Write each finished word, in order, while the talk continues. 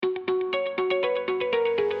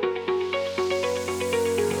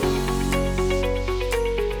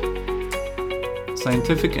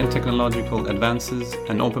Scientific and technological advances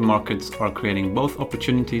and open markets are creating both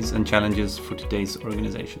opportunities and challenges for today's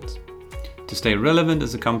organizations. To stay relevant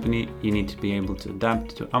as a company, you need to be able to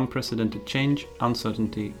adapt to unprecedented change,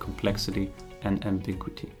 uncertainty, complexity, and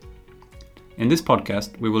ambiguity. In this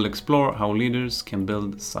podcast, we will explore how leaders can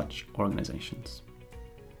build such organizations.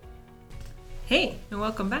 Hey, and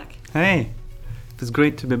welcome back. Hey, it's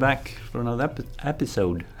great to be back for another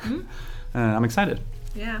episode. I'm excited.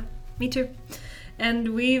 Yeah, me too.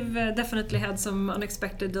 And we've definitely had some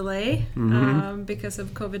unexpected delay because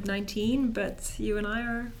of COVID-19, but you and I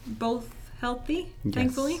are both healthy,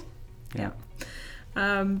 thankfully. Yeah.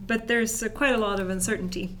 But there's quite a lot of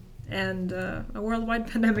uncertainty, and a worldwide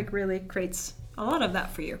pandemic really creates a lot of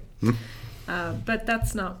that for you. But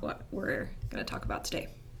that's not what we're going to talk about today.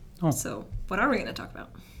 Oh. So what are we going to talk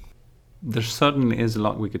about? There certainly is a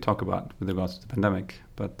lot we could talk about with regards to the pandemic,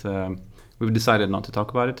 but we've decided not to talk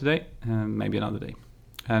about it today, maybe another day.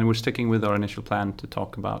 And we're sticking with our initial plan to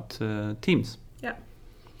talk about teams. Yeah.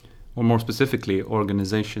 Or more specifically,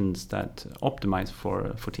 organizations that optimize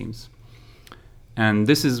for teams. And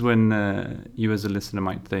this is when you as a listener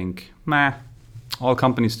might think, all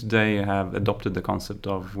companies today have adopted the concept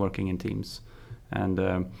of working in teams.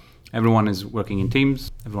 And everyone is working in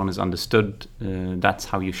teams. Everyone has understood that's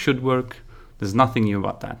how you should work. There's nothing new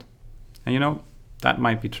about that. And that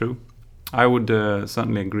might be true. I would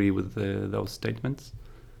certainly agree with those statements.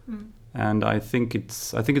 And I think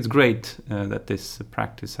it's great that this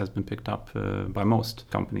practice has been picked up by most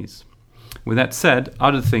companies. With that said,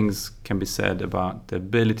 other things can be said about the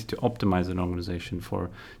ability to optimize an organization for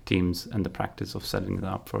teams and the practice of setting it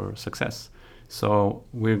up for success. So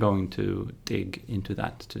we're going to dig into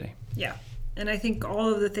that today. Yeah, and I think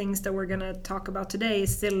all of the things that we're going to talk about today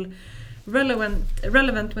is still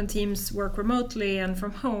relevant when teams work remotely and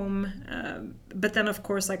from home. But then, of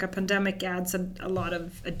course, like a pandemic adds a lot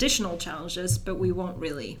of additional challenges, but we won't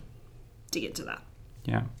really dig into that.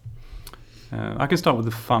 Yeah. I can start with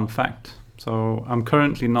a fun fact. So I'm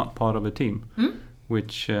currently not part of a team,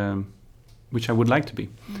 which I would like to be.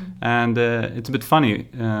 And it's a bit funny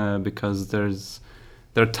because there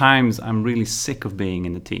are times I'm really sick of being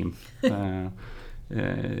in the team.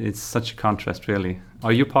 It's such a contrast, really.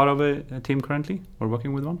 Are you part of a team currently, or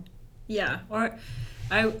working with one? Yeah, or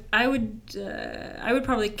I would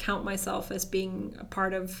probably count myself as being a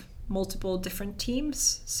part of multiple different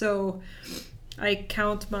teams. So I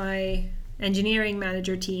count my engineering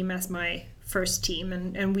manager team as my first team,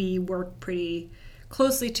 and we work pretty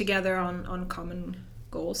closely together on common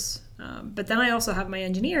goals. But then I also have my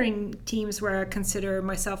engineering teams where I consider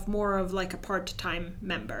myself more of like a part-time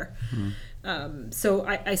member. So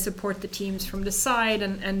I support the teams from the side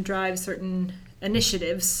and drive certain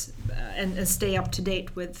initiatives and stay up to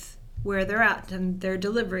date with where they're at and their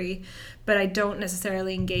delivery. But I don't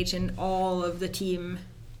necessarily engage in all of the team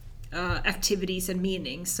activities and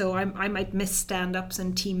meetings. So I might miss stand-ups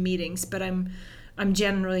and team meetings, but I'm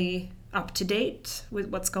generally up to date with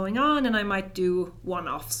what's going on, and I might do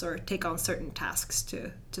one-offs or take on certain tasks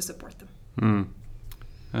to support them.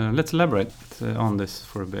 Let's elaborate on this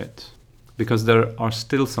for a bit, because there are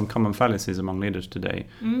still some common fallacies among leaders today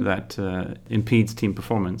that impedes team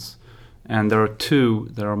performance, and there are two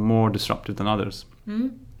that are more disruptive than others.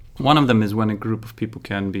 One of them is when a group of people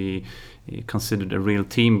can be considered a real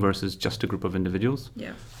team versus just a group of individuals.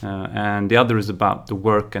 Yeah. And the other is about the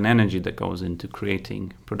work and energy that goes into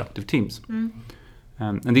creating productive teams.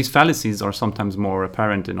 And these fallacies are sometimes more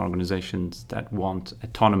apparent in organizations that want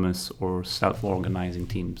autonomous or self-organizing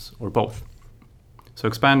teams, or both. So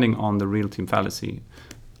expanding on the real team fallacy,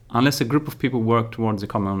 unless a group of people work towards a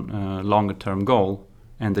common longer-term goal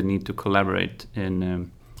and they need to collaborate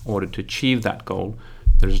in order to achieve that goal,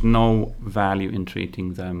 there's no value in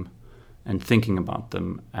treating them and thinking about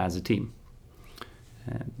them as a team.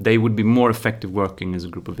 They would be more effective working as a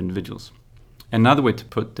group of individuals. Another way to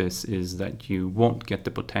put this is that you won't get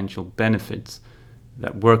the potential benefits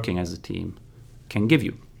that working as a team can give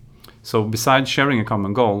you. So besides sharing a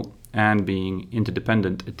common goal and being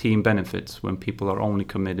interdependent, a team benefits when people are only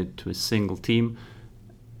committed to a single team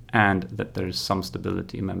and that there is some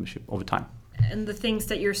stability in membership over time. And the things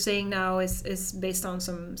that you're saying now is based on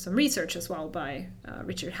some research as well by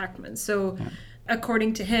Richard Hackman. So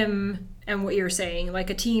according to him and what you're saying,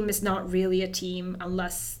 like a team is not really a team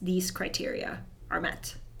unless these criteria are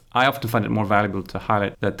met. I often find it more valuable to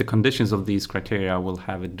highlight that the conditions of these criteria will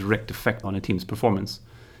have a direct effect on a team's performance.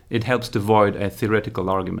 It helps to avoid a theoretical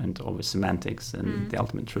argument over semantics and the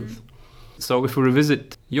ultimate truth. So if we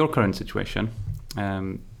revisit your current situation,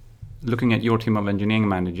 looking at your team of engineering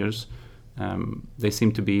managers, they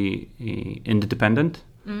seem to be interdependent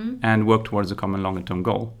and work towards a common longer term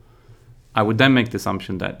goal. I would then make the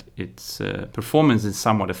assumption that its performance is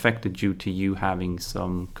somewhat affected due to you having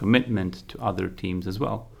some commitment to other teams as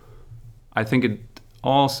well. I think it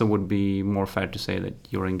also would be more fair to say that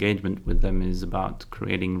your engagement with them is about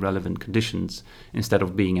creating relevant conditions instead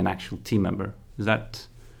of being an actual team member. Is that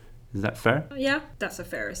fair? Yeah, that's a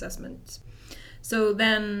fair assessment. So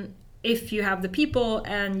then if you have the people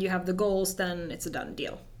and you have the goals, then it's a done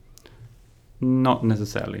deal. Not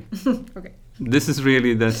necessarily. Okay. This is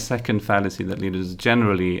really the second fallacy that leaders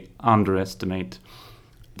generally underestimate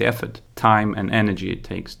the effort, time and energy it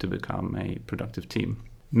takes to become a productive team.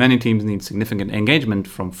 Many teams need significant engagement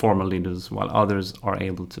from former leaders, while others are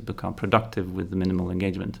able to become productive with minimal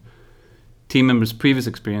engagement. Team members' previous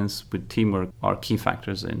experience with teamwork are key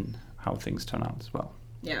factors in how things turn out as well.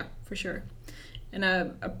 Yeah, for sure. And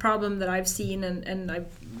a problem that I've seen, and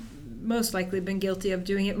I've most likely been guilty of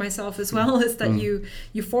doing it myself as well, is that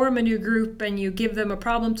you form a new group and you give them a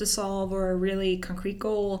problem to solve or a really concrete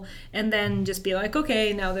goal, and then just be like,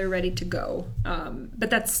 okay, now they're ready to go. But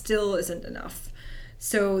that still isn't enough.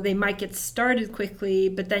 So they might get started quickly,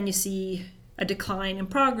 but then you see a decline in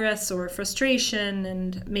progress or frustration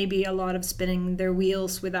and maybe a lot of spinning their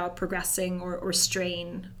wheels without progressing or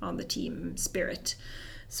strain on the team spirit.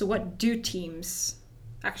 So what do teams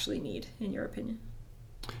actually need, in your opinion?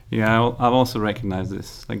 Yeah, I've also recognized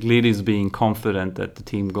this. Like leaders being confident that the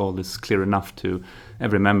team goal is clear enough to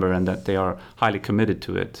every member and that they are highly committed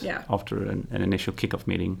to it after an initial kickoff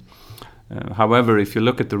meeting. However, if you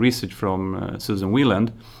look at the research from Susan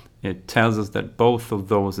Wieland, it tells us that both of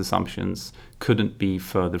those assumptions couldn't be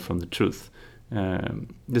further from the truth.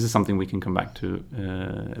 This is something we can come back to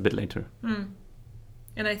a bit later.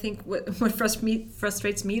 And I think what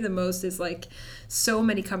frustrates me the most is like so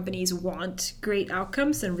many companies want great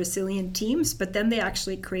outcomes and resilient teams, but then they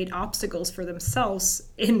actually create obstacles for themselves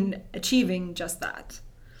in achieving just that.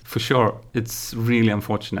 For sure. It's really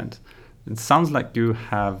unfortunate. It sounds like you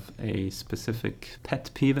have a specific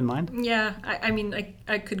pet peeve in mind. Yeah, I mean,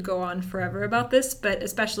 I could go on forever about this, but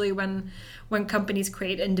especially when companies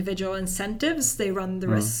create individual incentives, they run the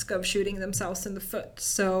risk of shooting themselves in the foot.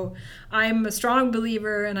 So I'm a strong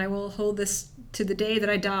believer, and I will hold this to the day that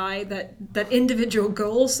I die, that individual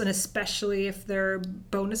goals, and especially if they're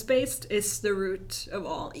bonus-based, is the root of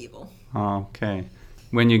all evil. Okay.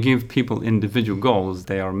 When you give people individual goals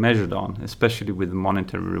they are measured on, especially with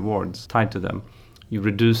monetary rewards tied to them, you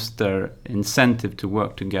reduce their incentive to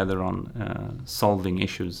work together on solving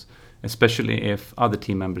issues, especially if other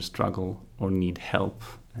team members struggle or need help.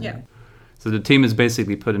 So the team is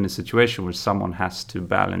basically put in a situation where someone has to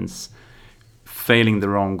balance failing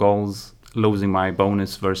their own goals, losing my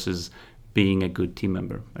bonus versus being a good team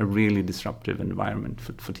member. A really disruptive environment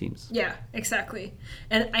for teams. Yeah, exactly.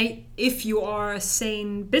 And if you are a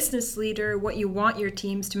sane business leader, what you want your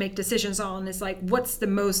teams to make decisions on is like, what's the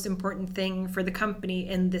most important thing for the company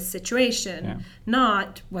in this situation,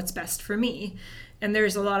 not what's best for me. And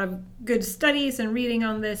there's a lot of good studies and reading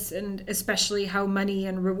on this, and especially how money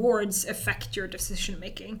and rewards affect your decision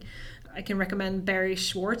making. I can recommend Barry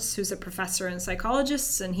Schwartz, who's a professor and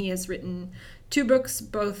psychologist, and he has written 2 books,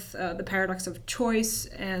 both The Paradox of Choice,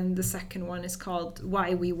 and the second one is called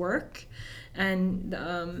Why We Work. And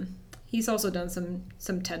he's also done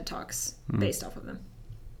some TED Talks based off of them.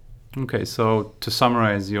 Okay, so to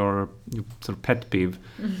summarize your sort of pet peeve,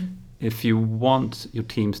 if you want your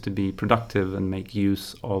teams to be productive and make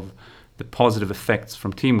use of the positive effects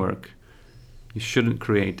from teamwork, you shouldn't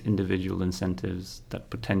create individual incentives that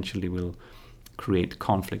potentially will create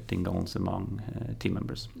conflicting goals among team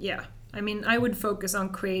members. Yeah. I mean, I would focus on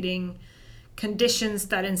creating conditions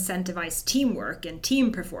that incentivize teamwork and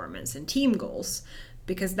team performance and team goals,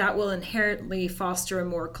 because that will inherently foster a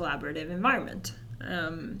more collaborative environment.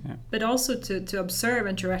 But also to observe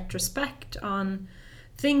and to retrospect on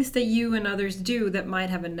things that you and others do that might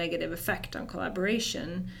have a negative effect on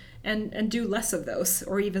collaboration, and do less of those,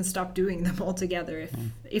 or even stop doing them altogether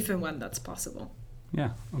if and when that's possible.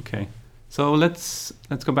 Yeah, okay. So let's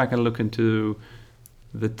go back and look into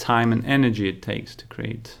the time and energy it takes to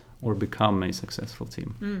create or become a successful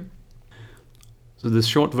team. So the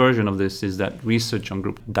short version of this is that research on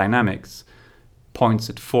group dynamics points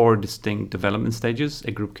at 4 distinct development stages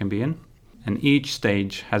a group can be in, and each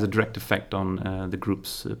stage has a direct effect on the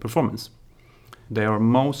group's performance. They are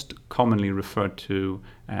most commonly referred to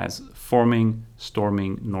as forming,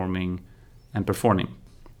 storming, norming, and performing.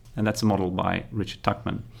 And that's a model by Richard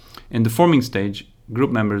Tuckman. In the forming stage,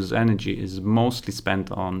 group members' energy is mostly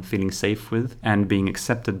spent on feeling safe with and being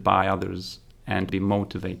accepted by others, and be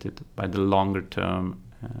motivated by the longer-term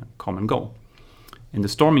common goal. In the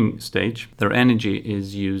storming stage, their energy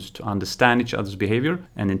is used to understand each other's behavior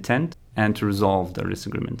and intent and to resolve their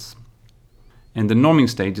disagreements. In the norming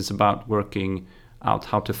stage, it's about working out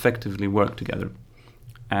how to effectively work together,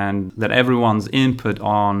 and that everyone's input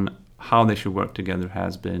on how they should work together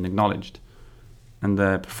has been acknowledged. And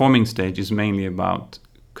the performing stage is mainly about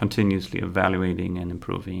continuously evaluating and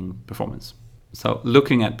improving performance. So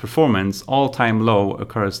looking at performance, all-time low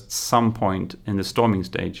occurs at some point in the storming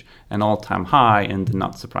stage and all-time high in the,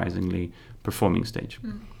 not surprisingly, performing stage.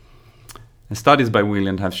 And studies by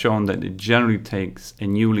Wieland have shown that it generally takes a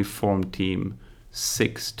newly formed team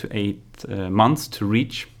 6 to 8 months to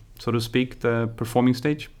reach, so to speak, the performing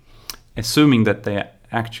stage, assuming that they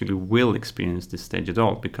actually will experience this stage at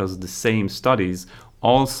all, because the same studies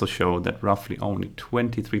also show that roughly only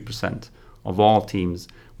 23% of all teams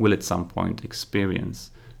will at some point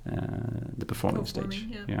experience the performing stage.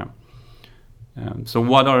 Yeah. So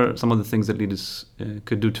what are some of the things that leaders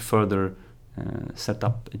could do to further set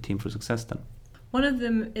up a team for success then? One of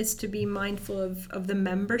them is to be mindful of the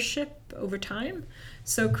membership over time.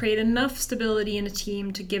 So create enough stability in a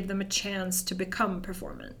team to give them a chance to become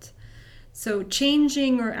performant. So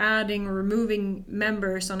changing or adding or removing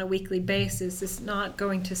members on a weekly basis is not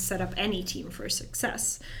going to set up any team for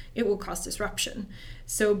success. It will cause disruption.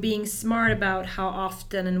 So being smart about how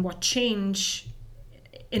often and what change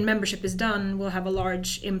in membership is done will have a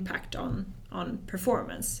large impact on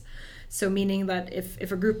performance. So meaning that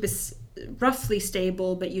if a group is roughly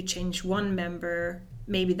stable but you change one member,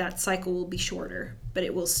 maybe that cycle will be shorter, but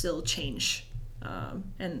it will still change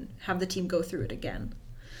and have the team go through it again.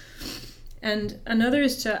 And another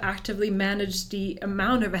is to actively manage the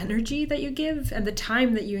amount of energy that you give and the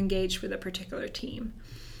time that you engage with a particular team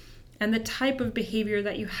and the type of behavior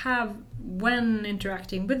that you have when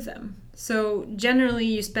interacting with them. So generally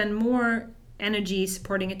you spend more energy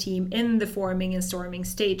supporting a team in the forming and storming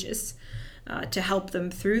stages to help them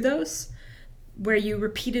through those, where you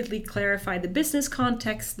repeatedly clarify the business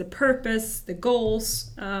context, the purpose, the goals,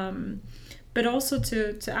 but also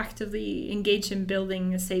to actively engage in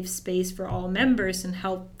building a safe space for all members and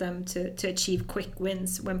help them to achieve quick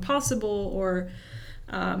wins when possible, or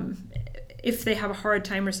if they have a hard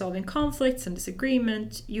time resolving conflicts and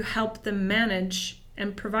disagreement, you help them manage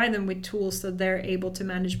and provide them with tools so they're able to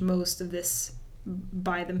manage most of this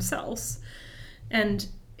by themselves. And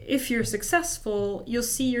if you're successful, you'll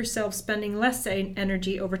see yourself spending less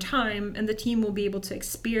energy over time, and the team will be able to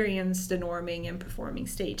experience the norming and performing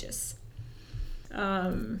stages. Did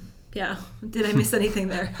I miss anything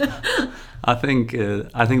there? I think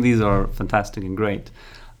these are fantastic and great.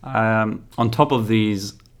 On top of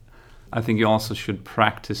these, I think you also should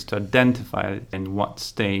practice to identify in what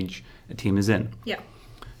stage a team is in. Yeah.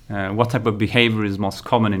 What type of behavior is most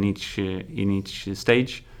common in each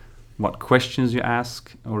stage? What questions you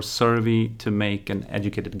ask or survey to make an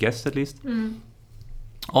educated guess, at least.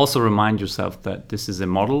 Also remind yourself that this is a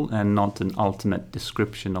model and not an ultimate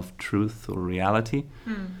description of truth or reality.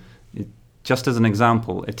 Just as an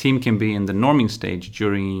example, a team can be in the norming stage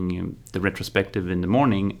during the retrospective in the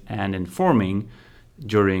morning and in forming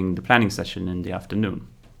during the planning session in the afternoon.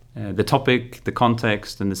 The topic, the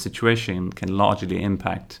context, and the situation can largely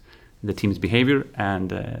impact the team's behavior and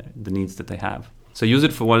the needs that they have. So use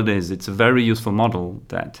it for what it is. It's a very useful model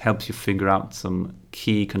that helps you figure out some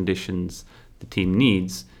key conditions the team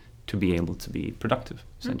needs to be able to be productive,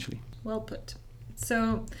 essentially. Well put.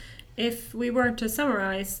 So if we were to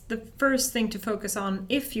summarize, the first thing to focus on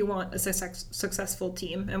if you want a successful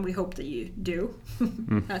team, and we hope that you do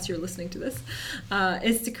as you're listening to this,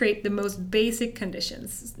 is to create the most basic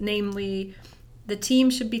conditions. Namely, the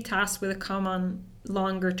team should be tasked with a common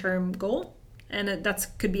longer-term goal, and that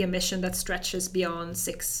could be a mission that stretches beyond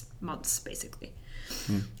 6 months, basically.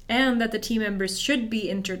 And that the team members should be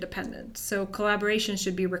interdependent. So collaboration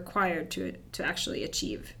should be required to actually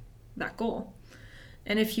achieve that goal.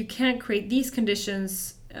 And if you can't create these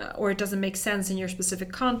conditions or it doesn't make sense in your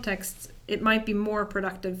specific context, it might be more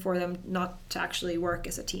productive for them not to actually work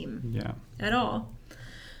as a team at all.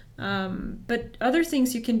 But other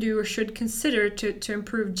things you can do or should consider to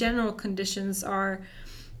improve general conditions are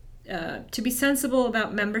to be sensible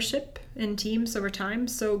about membership in teams over time.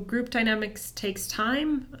 So group dynamics takes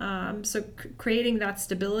time. So creating that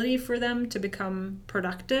stability for them to become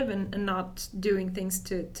productive and not doing things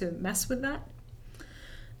to mess with that.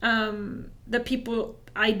 That people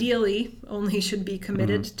ideally only should be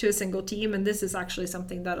committed to a single team. And this is actually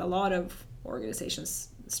something that a lot of organizations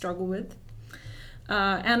struggle with.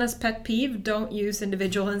 Anna's pet peeve, don't use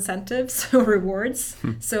individual incentives or rewards.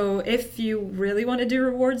 So if you really want to do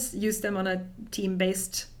rewards, use them on a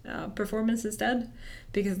team-based performance instead,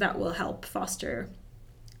 because that will help foster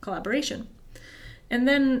collaboration. And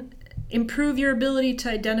then improve your ability to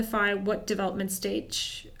identify what development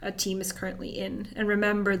stage a team is currently in. And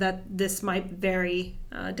remember that this might vary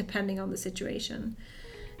depending on the situation.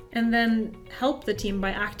 And then help the team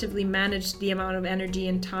by actively manage the amount of energy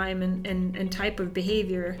and time and type of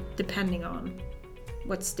behavior depending on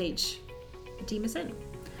what stage the team is in.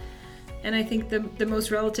 And I think the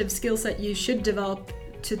most relative skill set you should develop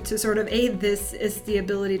to sort of aid this is the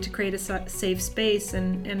ability to create a safe space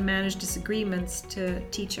and manage disagreements to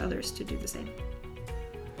teach others to do the same.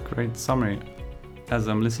 Great summary. As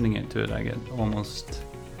I'm listening to it,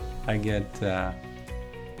 I get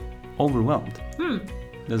overwhelmed.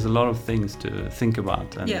 There's a lot of things to think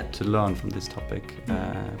about and to learn from this topic,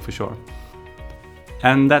 for sure.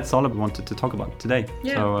 And that's all I wanted to talk about today.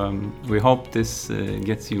 Yeah. So we hope this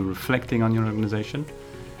gets you reflecting on your organization.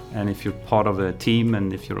 And if you're part of a team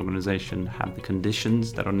and if your organization have the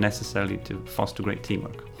conditions that are necessary to foster great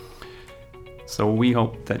teamwork. So we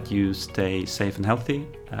hope that you stay safe and healthy,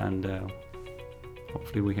 and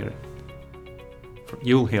hopefully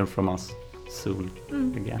you'll hear from us soon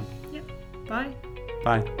again. Yeah. Bye.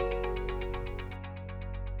 Bye.